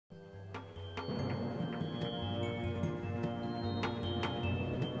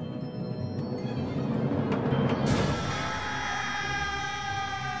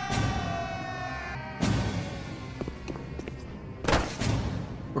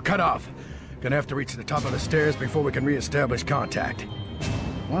We're cut off. Gonna have to reach the top of the stairs before we can re-establish contact.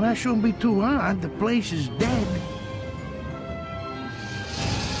 Well, that shouldn't be too hard. The place is dead.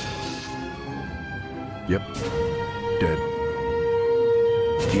 Yep. Dead.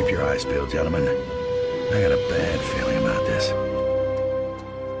 Keep your eyes peeled, gentlemen. I got a bad feeling about this.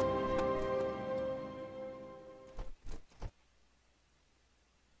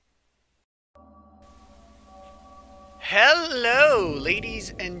 Hello,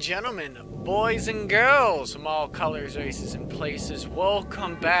 ladies and gentlemen, boys and girls from all colors, races, and places.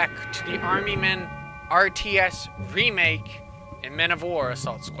 Welcome back to the Armymen RTS remake in Men of War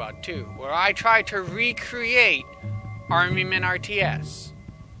Assault Squad 2, where I try to recreate Armymen RTS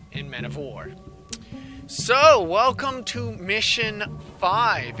in Men of War. So, welcome to Mission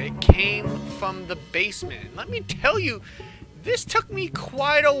 5. It came from the basement. Let me tell you, this took me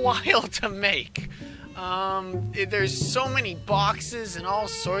quite a while to make. There's so many boxes and all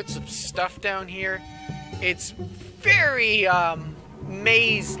sorts of stuff down here. It's very,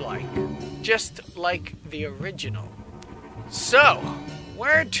 maze-like, just like the original. So,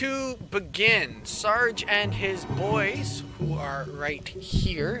 where to begin? Sarge and his boys, who are right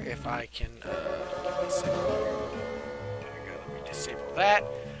here, if I can, give me a second here. Let me disable that.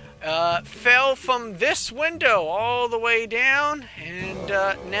 Fell from this window all the way down, and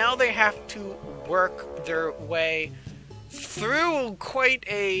now they have to work their way through quite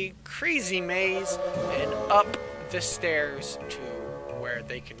a crazy maze and up the stairs to where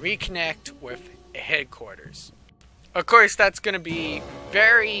they can reconnect with headquarters. Of course, that's going to be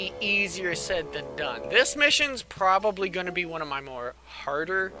very easier said than done. This mission's probably going to be one of my more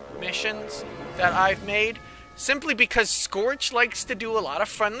harder missions that I've made, simply because Scorch likes to do a lot of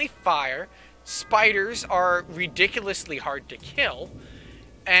friendly fire, spiders are ridiculously hard to kill,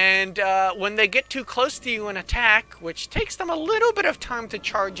 and when they get too close to you and attack, which takes them a little bit of time to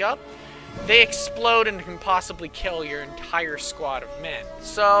charge up, they explode and can possibly kill your entire squad of men.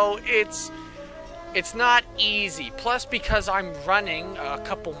 So it's not easy. Plus, because I'm running a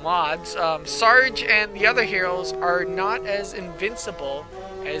couple mods, Sarge and the other heroes are not as invincible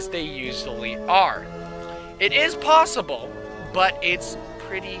as they usually are. It is possible, but it's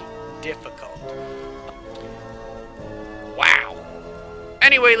pretty difficult. Wow.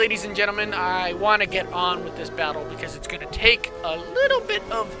 Anyway, ladies and gentlemen, I want to get on with this battle because it's going to take a little bit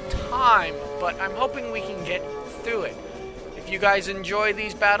of time, but I'm hoping we can get through it. If you guys enjoy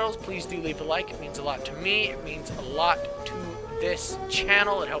these battles, please do leave a like. It means a lot to me. It means a lot to this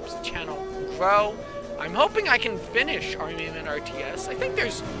channel. It helps the channel grow. I'm hoping I can finish Armymen RTS. I think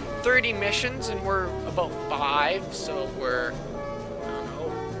there's 30 missions and we're about 5, so we're, I don't know,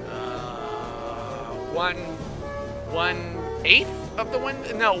 1/8 of the one,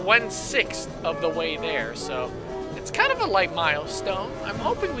 no, 1/6 of the way there, so it's kind of a light milestone. I'm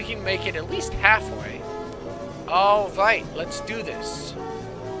hoping we can make it at least halfway. Alright, let's do this.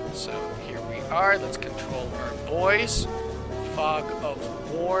 So here we are, let's control our boys. Fog of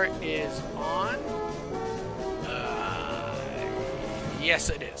War is on. Yes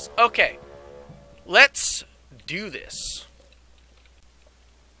it is. Okay, let's do this.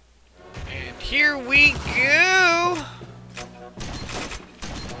 And here we go!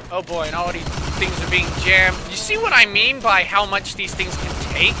 Oh boy, and all these things are being jammed. You see what I mean by how much these things can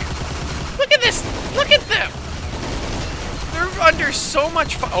take? Look at this! Look at them! They're under so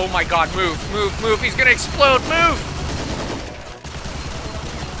much oh my god, move, move, move. He's gonna explode, move!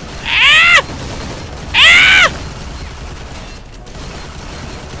 Ah! Ah!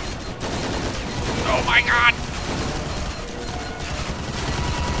 Oh my god!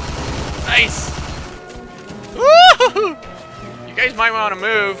 Nice! Woo! You guys might want to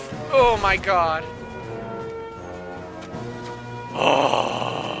move. Oh my god.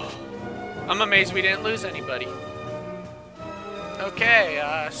 Oh. I'm amazed we didn't lose anybody. Okay,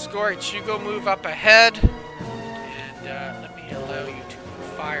 Scorch, you go move up ahead. And let me allow you to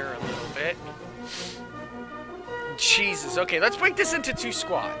fire a little bit. Jesus. Okay, let's break this into 2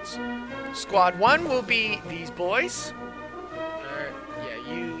 squads. Squad 1 will be these boys. Yeah,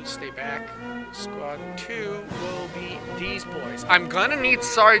 you stay back. Squad 2 will be these boys. I'm gonna need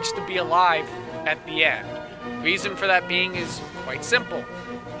Sarge to be alive at the end. Reason for that being is quite simple.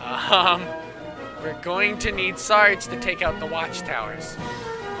 We're going to need Sarge to take out the watchtowers.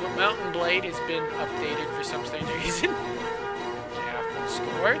 Mountain Blade has been updated for some strange reason. Careful,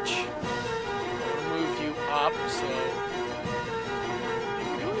 Scorch. We'll move you up, so...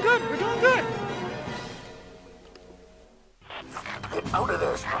 We're doing good, we're doing good. Get out of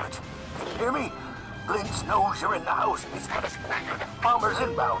there, Sarge. Can you hear me? Lynch knows you're in the house. He's got us back. Bomber's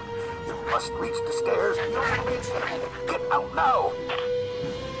inbound. You must reach the stairs. Get out now.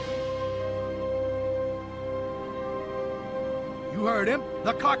 You heard him.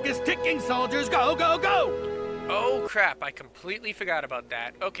 The clock is ticking, soldiers. Go, go, go! Oh crap, I completely forgot about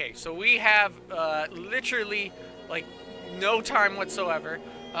that. Okay, so we have literally like no time whatsoever.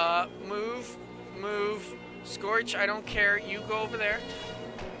 Move. Scorch, I don't care. You go over there.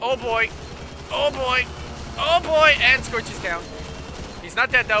 Oh boy. Oh boy. Oh boy. And Scorch is down. He's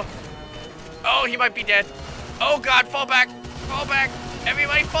not dead though. Oh, he might be dead. Oh god, fall back. Fall back.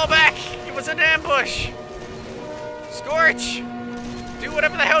 Everybody fall back. It was an ambush. Scorch, do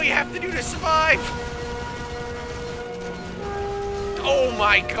whatever the hell you have to do to survive. Oh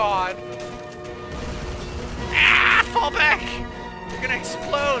my god. Ah, fall back. You're gonna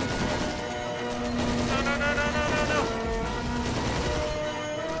explode. No.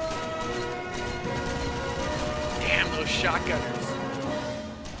 Damn those shotgunners.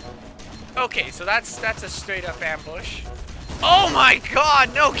 Okay, so that's a straight up ambush. Oh my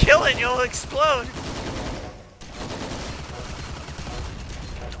god, no, kill it, you'll explode.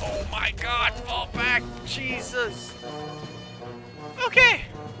 Oh my god, fall back, Jesus. Okay.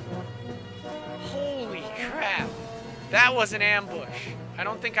 Holy crap. That was an ambush. I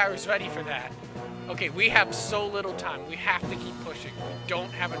don't think I was ready for that. Okay, we have so little time. We have to keep pushing. We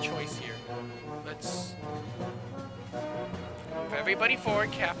don't have a choice here. Let's move everybody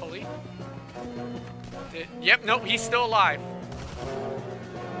forward carefully. Yep, nope, he's still alive.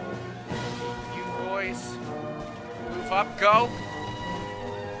 You boys, move up, go.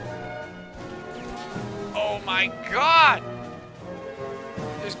 Oh my god!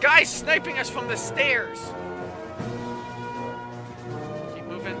 There's guys sniping us from the stairs. Keep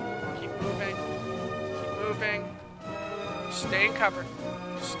moving. Stay in cover.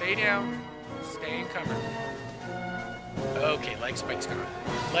 Stay down. Stay in cover. Okay, leg spike's gone.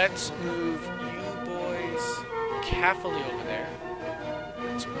 Let's move you boys carefully over there.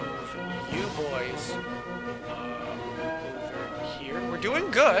 Let's move you boys over here. We're doing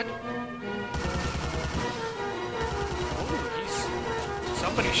good.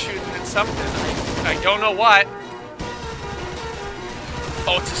 Somebody's shooting at something. I don't know what.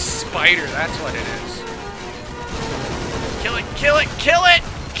 Oh, it's a spider. That's what it is. Kill it, kill it, kill it!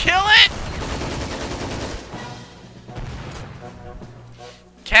 Kill it!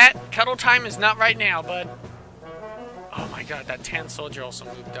 Cat, cuddle time is not right now, bud. Oh my god, that tan soldier also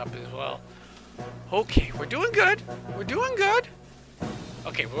moved up as well. Okay, we're doing good. We're doing good.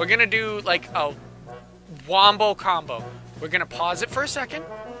 Okay, we're gonna do like a wombo combo. We're gonna pause it for a second.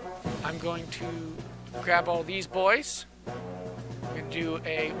 I'm going to grab all these boys. We're gonna do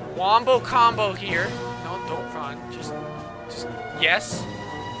a wombo combo here. No, don't run. Just yes.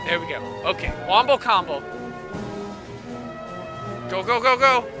 There we go. Okay, wombo combo. Go, go, go,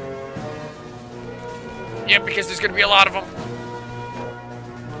 go. Yep, because there's gonna be a lot of them.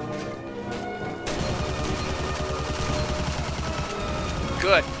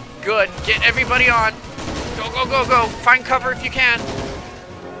 Good, good. Get everybody on. Go, go, go, go. Find cover if you can.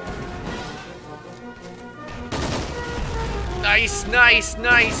 Nice, nice,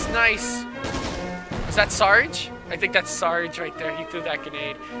 nice, nice. Is that Sarge? I think that's Sarge right there. He threw that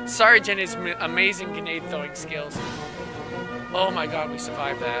grenade. Sarge and his amazing grenade throwing skills. Oh my god, we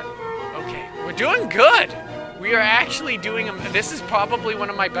survived that. Okay, we're doing good. We are actually doing... This is probably one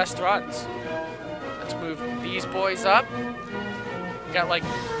of my best runs. Let's move these boys up. We got like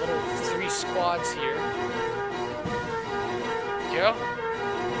little 3 squads here. Go.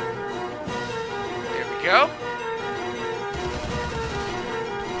 There we go.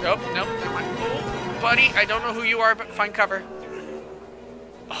 Nope, nope, never mind. Oh, buddy, I don't know who you are, but find cover.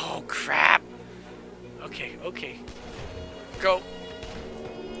 Oh, crap. Okay, okay. Go.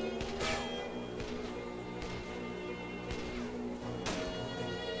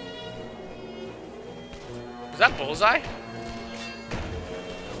 Is that Bullseye?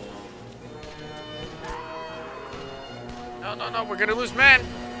 No, no, no, we're gonna lose men.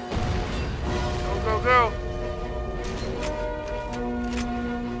 Go, go, go.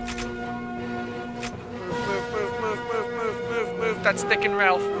 Move. That's Thick and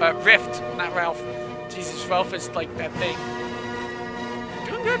Ralph. Rift, not Ralph. Jesus, Ralph is like that thing.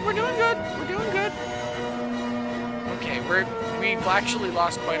 Doing good, we're doing good. We're doing good. Okay, we've actually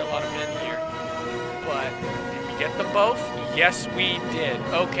lost quite a lot of men here. But did we get them both? Yes, we did.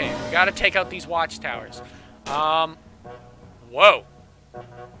 Okay, we gotta take out these watchtowers. Whoa.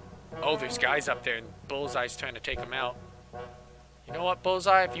 Oh, there's guys up there and Bullseye's trying to take them out. You know what,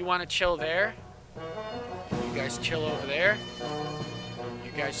 Bullseye? If you want to chill there, you guys chill over there.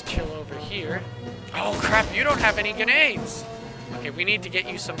 You guys chill over here. Oh, crap, you don't have any grenades. Okay, we need to get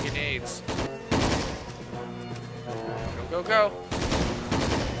you some grenades. Go, go, go.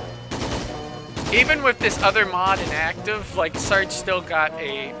 Even with this other mod inactive, like, Sarge still got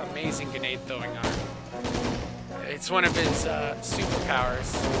a amazing grenade throwing arm. It's one of his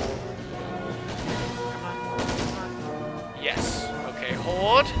superpowers. Come on, come on. Yes. Okay,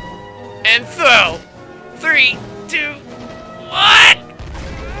 hold. And throw! 3, 2, 1!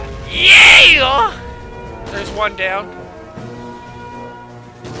 Yeah! There's one down.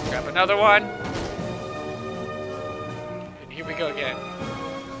 Grab another one. And here we go again.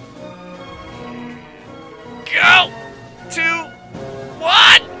 Go! 2,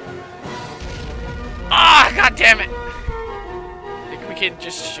 1! Ah, god damn it! Think we can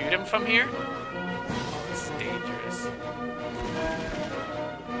just shoot him from here? This is dangerous.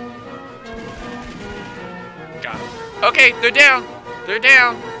 Got him. Okay, they're down. They're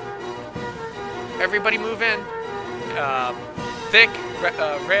down. Everybody move in. Thick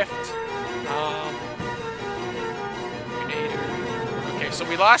rift. Grenader. Okay, so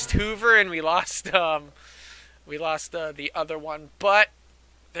we lost Hoover and we lost the other one, but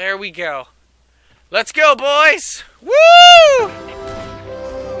there we go. Let's go, boys! Woo!